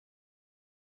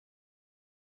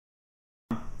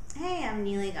I'm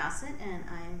Neeley Gossett, and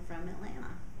I'm from Atlanta.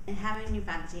 And having new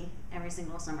faculty every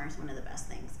single summer is one of the best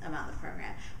things about the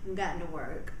program. We've gotten to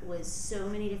work with so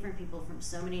many different people from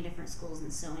so many different schools in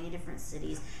so many different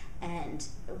cities, and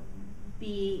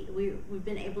we've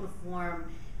been able to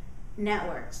form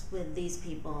networks with these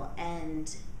people,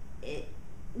 and it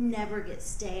never gets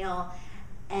stale.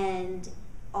 And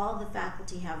all the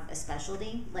faculty have a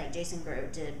specialty, like Jason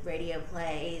Grove did radio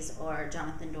plays, or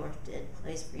Jonathan Dorff did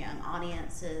plays for young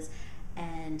audiences,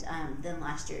 and then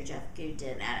last year Jeff Good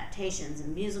did adaptations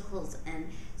and musicals. And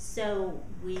so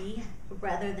we,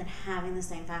 rather than having the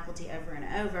same faculty over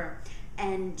and over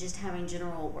and just having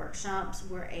general workshops,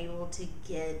 we're able to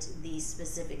get these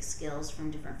specific skills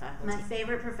from different faculty. My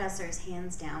favorite professor is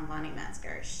hands down Bonnie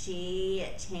Metzger. She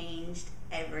changed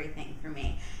everything for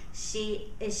me.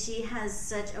 She has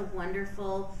such a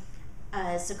wonderful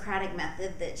Socratic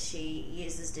method that she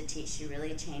uses to teach. She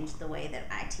really changed the way that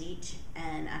I teach,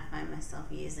 and I find myself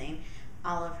using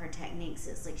all of her techniques.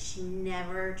 It's like she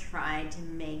never tried to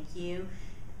make you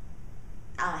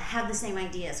have the same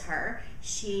idea as her.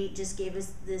 She just gave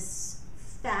us this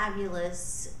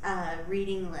fabulous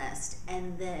reading list,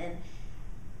 and then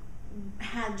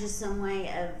had just some way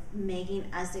of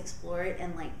making us explore it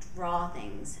and like draw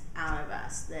things out of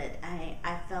us that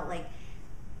I felt like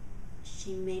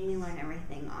she made me learn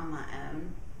everything on my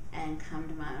own and come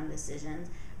to my own decisions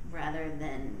rather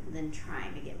than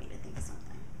trying to get me to think of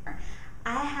something.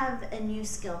 I have a new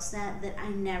skill set that I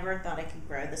never thought I could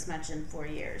grow this much in 4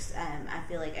 years. I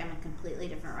feel like I'm a completely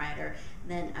different writer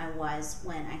than I was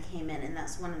when I came in, and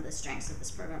that's one of the strengths of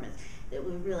this program, is that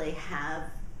we really have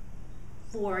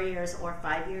 4 years or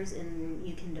 5 years, and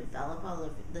you can develop all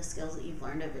of the skills that you've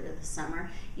learned over the summer.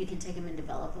 You can take them and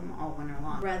develop them all winter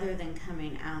long. Rather than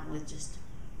coming out with just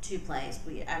 2 plays,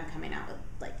 I'm coming out with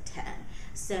like 10.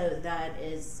 So that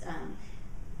is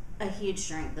a huge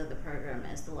strength of the program,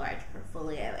 is the large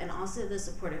portfolio, and also the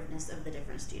supportiveness of the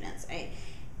different students.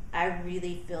 I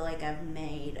really feel like I've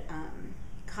made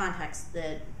contacts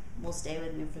that will stay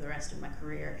with me for the rest of my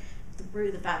career,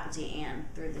 through the faculty and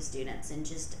through the students, and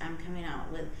just I'm coming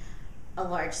out with a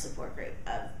large support group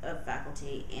of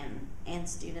faculty and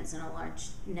students, and a large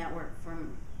network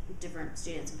from different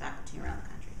students and faculty around the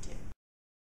country.